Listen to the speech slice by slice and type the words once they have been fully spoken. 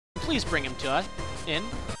please bring him to us in.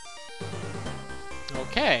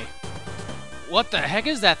 Okay. What the heck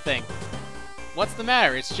is that thing? What's the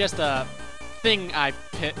matter? It's just a thing I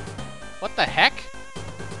pit. What the heck?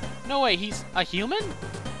 No way, he's a human?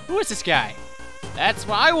 Who is this guy? That's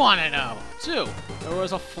what I want to know, too. There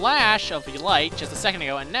was a flash of light just a second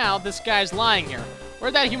ago, and now this guy's lying here.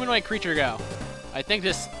 Where'd that humanoid creature go? I think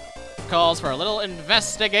this calls for a little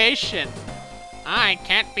investigation. It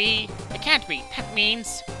can't be. That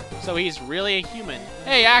means... So he's really a human.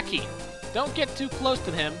 Hey, Aki, don't get too close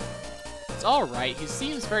to him. It's alright, he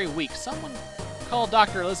seems very weak. Someone call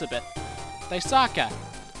Dr. Elizabeth. Daisaka,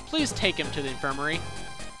 please take him to the infirmary.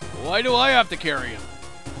 Why do I have to carry him?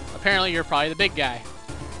 Apparently you're probably the big guy.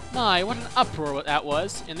 My, what an uproar that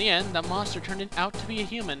was. In the end, that monster turned out to be a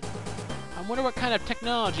human. I wonder what kind of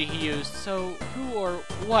technology he used. So, who or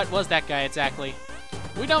what was that guy exactly?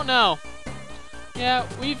 We don't know. Yeah,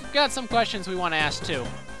 we've got some questions we want to ask too.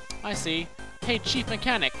 I see. Hey, Chief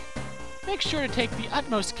Mechanic. Make sure to take the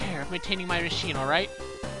utmost care of maintaining my machine, alright?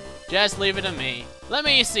 Just leave it to me. Let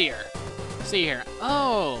me see her. See here.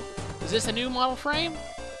 Oh, is this a new model frame?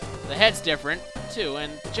 The head's different, too,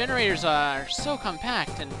 and the generators are so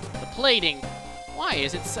compact, and the plating, why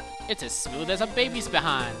is it so, it's as smooth as a baby's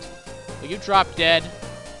behind. Will you drop dead?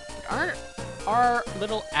 Aren't our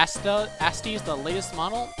little Asties the latest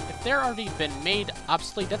model? If they're already been made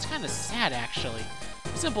obsolete, that's kind of sad, actually.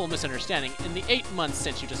 Simple misunderstanding. In the 8 months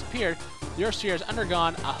since you disappeared, the Earthsphere has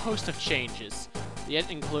undergone a host of changes.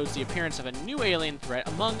 It includes the appearance of a new alien threat,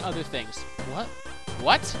 among other things. What?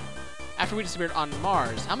 What? After we disappeared on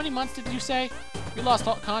Mars. How many months did you say? We lost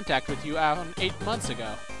all contact with you 8 months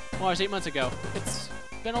ago. Mars 8 months ago. It's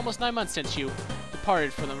been almost 9 months since you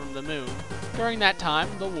departed from the moon. During that time,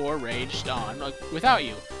 the war raged on without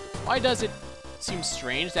you. Why does it seem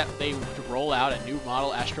strange that they would roll out a new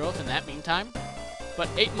model Asteroth in that meantime? But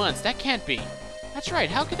 8 months, that can't be. That's right,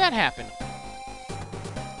 how could that happen?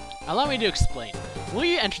 Allow me to explain. When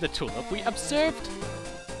we entered the tulip, we observed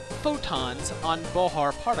photons on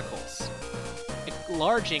Bohr particles,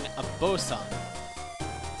 enlarging a boson.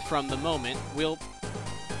 From the moment, we'll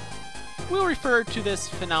refer to this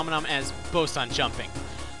phenomenon as boson jumping.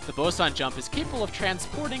 The boson jump is capable of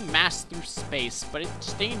transporting mass through space, but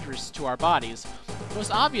it's dangerous to our bodies. The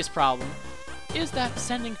most obvious problem is that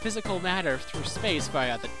sending physical matter through space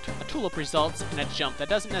via a tulip results in a jump that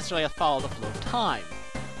doesn't necessarily follow the flow of time.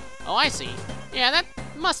 Oh, I see. Yeah, that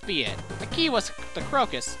must be it. The key was the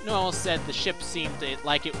Crocus. Noel said the ship seemed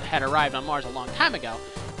like it had arrived on Mars a long time ago,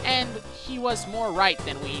 and he was more right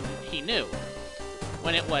than he knew.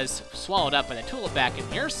 When it was swallowed up by the tulip back in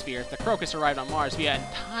the Earthsphere, the Crocus arrived on Mars via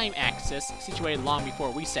a time axis situated long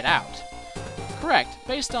before we set out. Correct.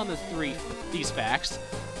 Based on these facts,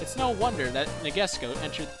 it's no wonder that Nagesco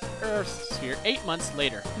entered Earthsphere 8 months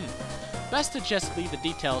later. Best to just leave the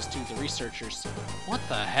details to the researchers. What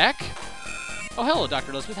the heck? Oh, hello,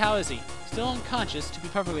 Dr. Elizabeth. How is he? Still unconscious, to be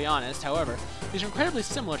perfectly honest. However, he's incredibly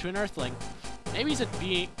similar to an Earthling. Maybe he's a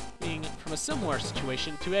being from a similar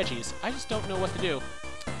situation to Edgy's. I just don't know what to do.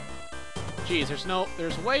 Geez,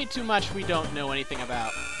 there's way too much we don't know anything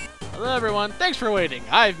about. Hello, everyone. Thanks for waiting.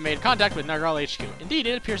 I've made contact with Nargal HQ. Indeed,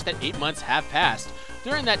 it appears that 8 months have passed.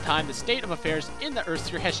 During that time, the state of affairs in the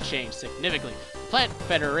Earthsphere has changed significantly. The Planet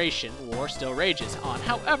Federation war still rages on.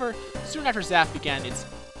 However, soon after Zaf began its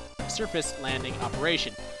surface landing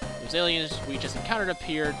operation, those aliens we just encountered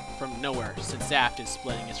appeared from nowhere. Since Zaft is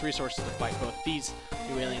splitting its resources to fight both these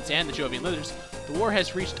new aliens and the Jovian lizards, the war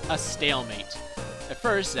has reached a stalemate. At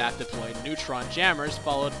first, Zaft deployed neutron jammers,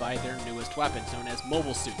 followed by their newest weapons, known as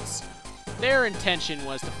mobile suits. Their intention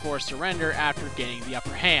was to force surrender after gaining the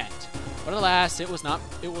upper hand. But alas, it will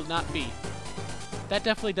not be. That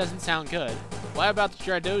definitely doesn't sound good. What about the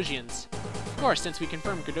Gradosians? Of course, since we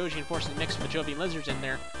confirmed Gradosian forces mixed with the Jovian lizards in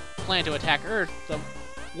their plan to attack Earth, the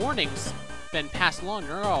warning's been passed along.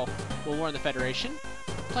 Nargal will warn the Federation.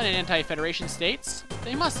 Planet anti-Federation states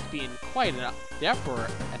they must be in quite the uproar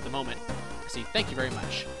at the moment. I see. Thank you very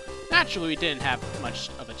much. Naturally, we didn't have much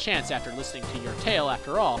of a chance after listening to your tale,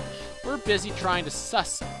 after all. We're busy trying to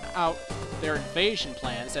suss out their invasion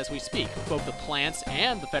plans as we speak. Both the plants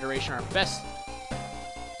and the Federation are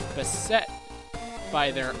beset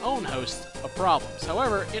by their own host of problems.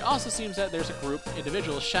 However, it also seems that there's a group of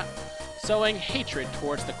individuals sowing hatred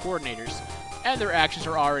towards the coordinators, and their actions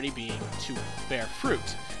are already being to bear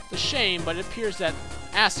fruit. It's a shame, but it appears that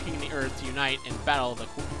asking the Earth to unite and battle the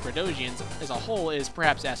Gradosians as a whole is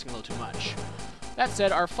perhaps asking a little too much. That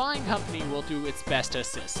said, our fine company will do its best to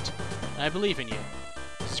assist. I believe in you.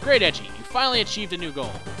 This is great, Edgy. You finally achieved a new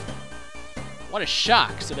goal. What a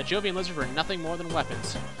shock! So the Jovian lizards were nothing more than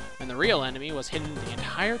weapons. and the real enemy was hidden the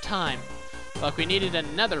entire time. But we needed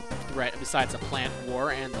another threat besides the plant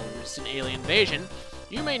war and the recent alien invasion.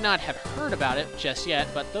 You may not have heard about it just yet,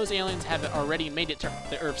 but those aliens have already made it to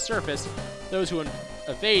the Earth's surface. Those who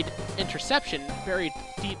evade interception bury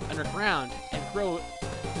deep underground and grow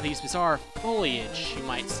these bizarre foliage, you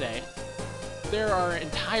might say. There are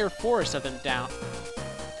entire forests of them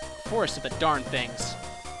forests of the darn things.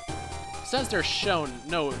 Since they're shown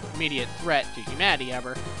no immediate threat to humanity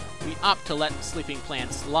ever, we opt to let sleeping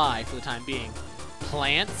plants lie for the time being.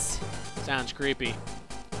 Plants? Sounds creepy.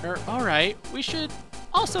 Alright, we should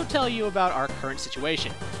also tell you about our current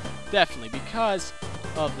situation. Definitely, because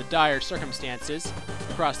of the dire circumstances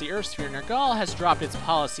across the Earth sphere, Nergal has dropped its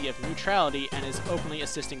policy of neutrality and is openly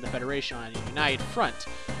assisting the Federation on a united front.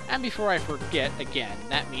 And before I forget again,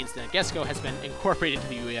 that means that Nagesco has been incorporated into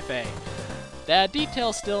the UFA. The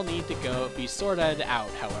details still need to be sorted out,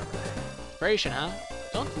 however. Federation, huh?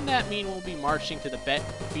 Don't that mean we'll be marching to the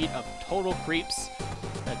beat of total creeps?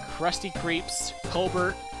 The crusty creeps,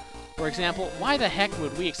 Colbert, for example. Why the heck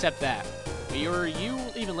would we accept that? Were you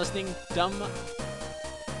even listening, dumb?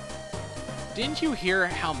 Didn't you hear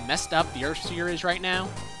how messed up the Earth sphere is right now?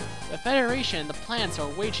 The Federation and the planets are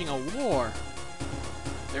waging a war.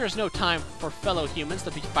 There is no time for fellow humans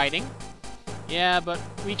to be fighting. Yeah, but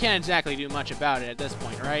we can't exactly do much about it at this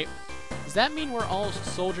point, right? Does that mean we're all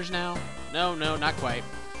soldiers now? No, not quite.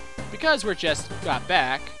 Because we're just got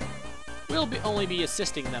back, we'll only be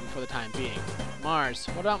assisting them for the time being. Mars.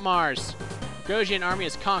 What about Mars? The Gosian army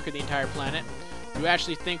has conquered the entire planet. Do you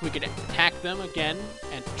actually think we could attack them again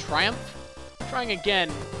and triumph? Trying again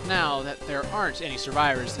now that there aren't any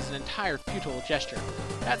survivors is an entire futile gesture.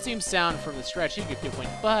 That seems sound from the strategic viewpoint,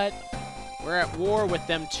 but we're at war with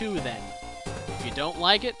them too then. If you don't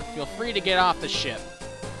like it, feel free to get off the ship.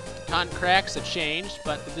 The contracts have changed,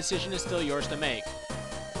 but the decision is still yours to make.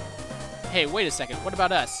 Hey, wait a second, what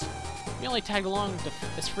about us? We only tagged along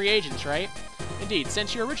as free agents, right? Indeed,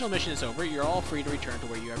 since your original mission is over, you're all free to return to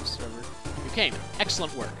where you came.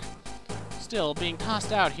 Excellent work. Still, being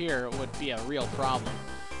tossed out here would be a real problem.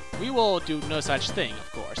 We will do no such thing,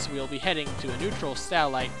 of course. We will be heading to a neutral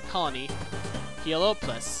satellite colony,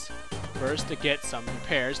 Heliopolis. First, to get some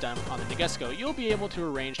repairs done on the Nagesco, you'll be able to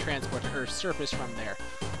arrange transport to Earth's surface from there.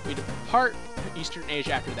 We depart Eastern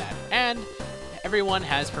Asia after that, and everyone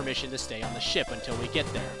has permission to stay on the ship until we get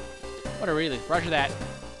there. What a relief. Roger that.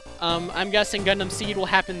 I'm guessing Gundam Seed will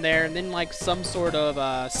happen there, and then like some sort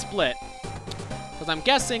of split. Because I'm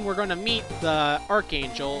guessing we're going to meet the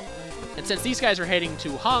Archangel, and since these guys are heading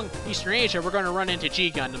to Eastern Asia, we're going to run into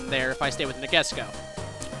G Gundam there if I stay with Nagesco.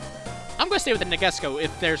 I'm going to stay with the Nagesco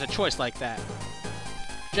if there's a choice like that.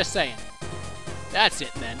 Just saying. That's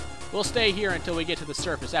it then. We'll stay here until we get to the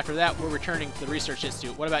surface. After that, we're returning to the Research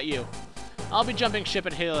Institute. What about you? I'll be jumping ship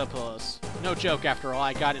at Heliopolis. No joke, after all,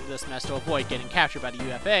 I got into this mess to avoid getting captured by the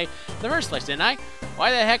UFA in the first place, didn't I?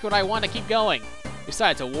 Why the heck would I want to keep going?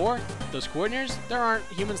 Besides, a war? Those coordinators? There aren't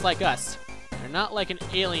humans like us. They're not like an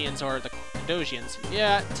aliens or the Dosians.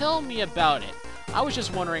 Yeah, tell me about it. I was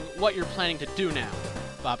just wondering what you're planning to do now.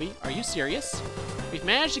 Bobby, are you serious? We've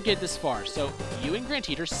managed to get this far, so you and Grant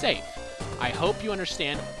are safe. I hope you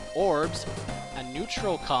understand Orb's a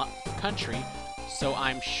neutral country, so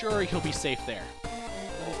I'm sure you'll be safe there.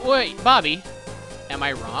 Wait, Bobby, am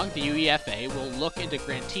I wrong? The UEFA will look into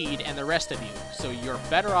Grantede and the rest of you, so you're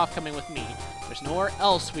better off coming with me. There's nowhere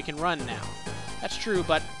else we can run now. That's true,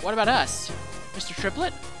 but what about us? Mr.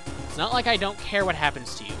 Triplet? It's not like I don't care what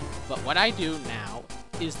happens to you, but what I do now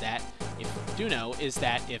is that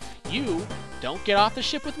if you don't get off the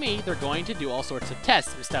ship with me, they're going to do all sorts of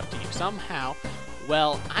tests and stuff to you. Somehow,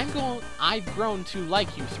 well, I've grown to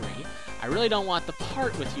like you three. I really don't want to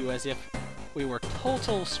part with you as if we were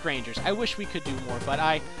total strangers. I wish we could do more,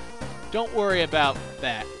 but don't worry about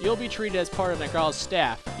that. You'll be treated as part of Nagal's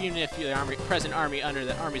staff, even if you're the present army under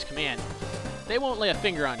the army's command. They won't lay a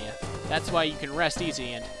finger on you. That's why you can rest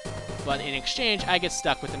easy, but in exchange, I get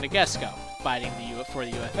stuck with the Nagesco, fighting for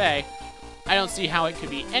the UFA. I don't see how it could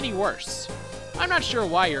be any worse. I'm not sure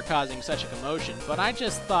why you're causing such a commotion, but I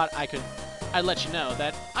just thought I'd let you know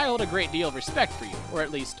that I hold a great deal of respect for you, or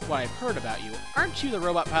at least what I've heard about you. Aren't you the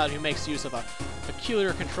robot pilot who makes use of a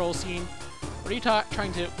peculiar control scheme? What are you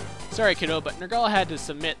trying to... Sorry, kiddo, but Nergal had to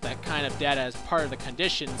submit that kind of data as part of the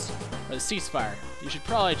conditions for the ceasefire. You should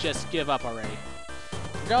probably just give up already.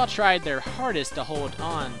 Nergal tried their hardest to hold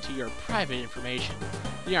on to your private information.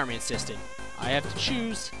 The army insisted. I have to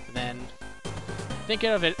choose, then... Think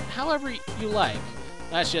of it however you like.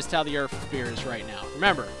 That's just how the Earth sphere is right now.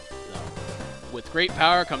 Remember, though, with great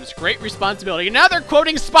power comes great responsibility. Now they're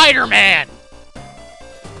quoting Spider-Man!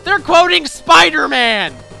 They're quoting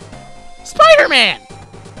Spider-Man! Spider-Man!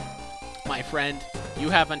 My friend, you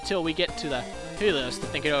have until we get to the Helios to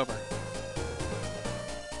think it over.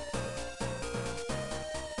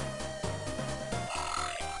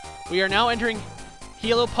 We are now entering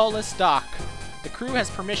Heliopolis Dock. The crew has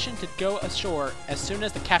permission to go ashore as soon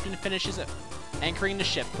as the captain finishes anchoring the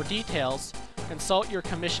ship. For details, consult your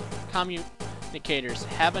communicators.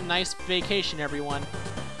 Have a nice vacation, everyone.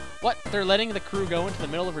 What? They're letting the crew go into the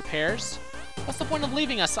middle of repairs? What's the point of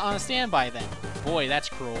leaving us on a standby then? Boy, that's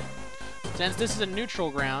cruel. Since this is a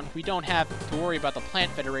neutral ground, we don't have to worry about the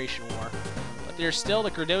Plant Federation war. But there's still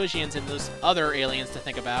the Gradosians and those other aliens to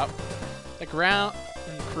think about. The ground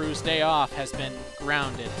crew's day off has been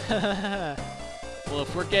grounded. Well,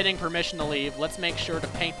 if we're getting permission to leave, let's make sure to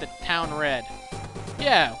paint the town red.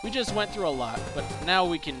 Yeah, we just went through a lot, but now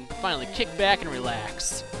we can finally kick back and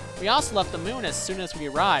relax. We also left the moon as soon as we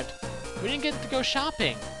arrived. We didn't get to go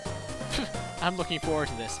shopping. I'm looking forward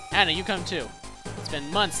to this. Anna, you come too. It's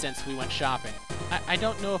been months since we went shopping. I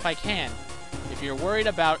don't know if I can. If you're worried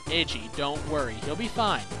about Eiji, don't worry. He'll be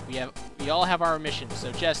fine. We all have our missions,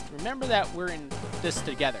 so just remember that we're in this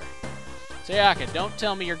together. Sayaka, don't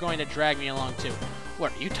tell me you're going to drag me along too.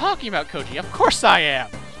 What are you talking about, Koji? Of course I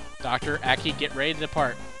am! Dr. Aki, get ready to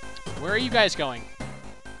depart. Where are you guys going?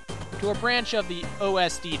 To a branch of the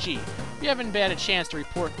OSDG. We haven't had a chance to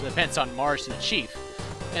report the events on Mars to the Chief,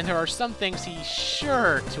 and there are some things he's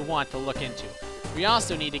sure to want to look into. We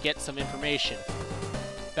also need to get some information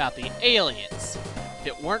about the aliens. If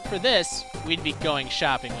it weren't for this, we'd be going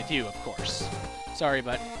shopping with you, of course. Sorry,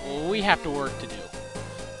 but we have to work to do.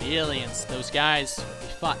 The aliens, those guys we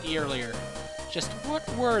fought earlier. Just what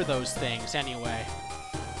were those things, anyway?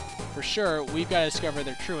 For sure, we've got to discover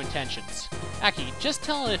their true intentions. Aki, just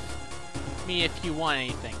tell me if you want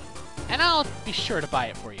anything, and I'll be sure to buy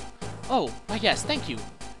it for you. Oh, why yes, thank you.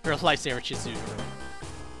 Your lightsaber, Chizuru.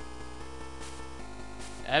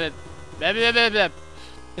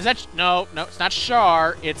 Is that no? It's not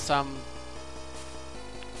Char. It's no,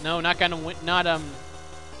 not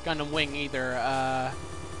Gundam Wing either.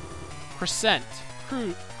 Crescent,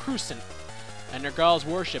 and Nergal's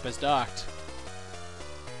warship is docked.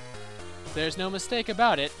 There's no mistake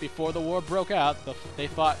about it. Before the war broke out, they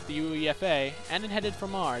fought the UEFA and it headed for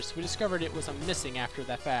Mars. We discovered it was missing after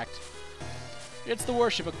that fact. It's the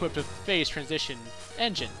warship equipped with phase transition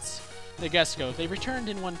engines. The Gesco, they returned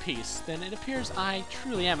in one piece. Then it appears I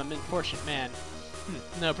truly am an unfortunate man.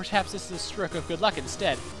 No, perhaps this is a stroke of good luck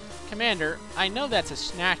instead. Commander, I know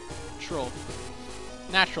that's a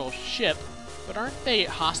natural ship, but aren't they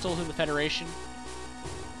hostile to the Federation?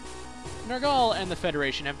 Nergal and the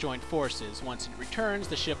Federation have joined forces. Once it returns,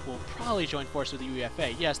 the ship will probably join forces with the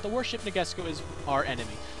UFA. Yes, the warship Nagesco is our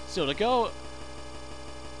enemy. So to go...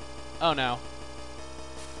 Oh no.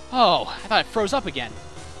 Oh, I thought it froze up again.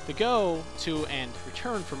 To go to and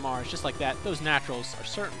return from Mars just like that, those naturals are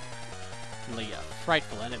certainly a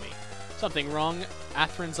frightful enemy. Something wrong,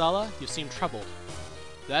 Athranzala? You seem troubled.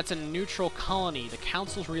 That's a neutral colony. The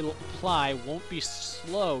Council's reply won't be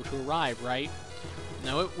slow to arrive, right?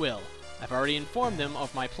 No, it will. I've already informed them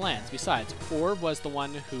of my plans. Besides, Orb was the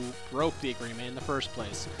one who broke the agreement in the first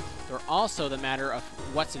place. There are also the matter of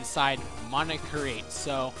what's inside Monica 8,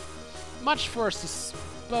 so much for a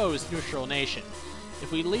supposed neutral nation.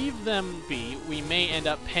 If we leave them be, we may end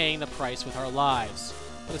up paying the price with our lives.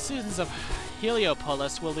 But the citizens of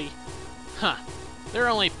Heliopolis will be... They're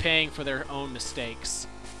only paying for their own mistakes.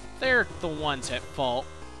 They're the ones at fault.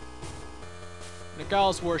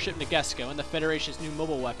 Nergal's warship Nagesco and the Federation's new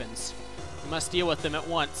mobile weapons. We must deal with them at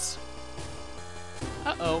once.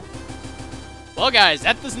 Uh-oh. Well, guys,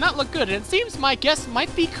 that does not look good, and it seems my guess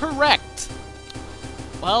might be correct.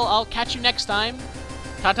 Well, I'll catch you next time.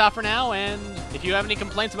 Ta-ta for now, and if you have any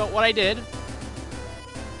complaints about what I did,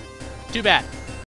 too bad.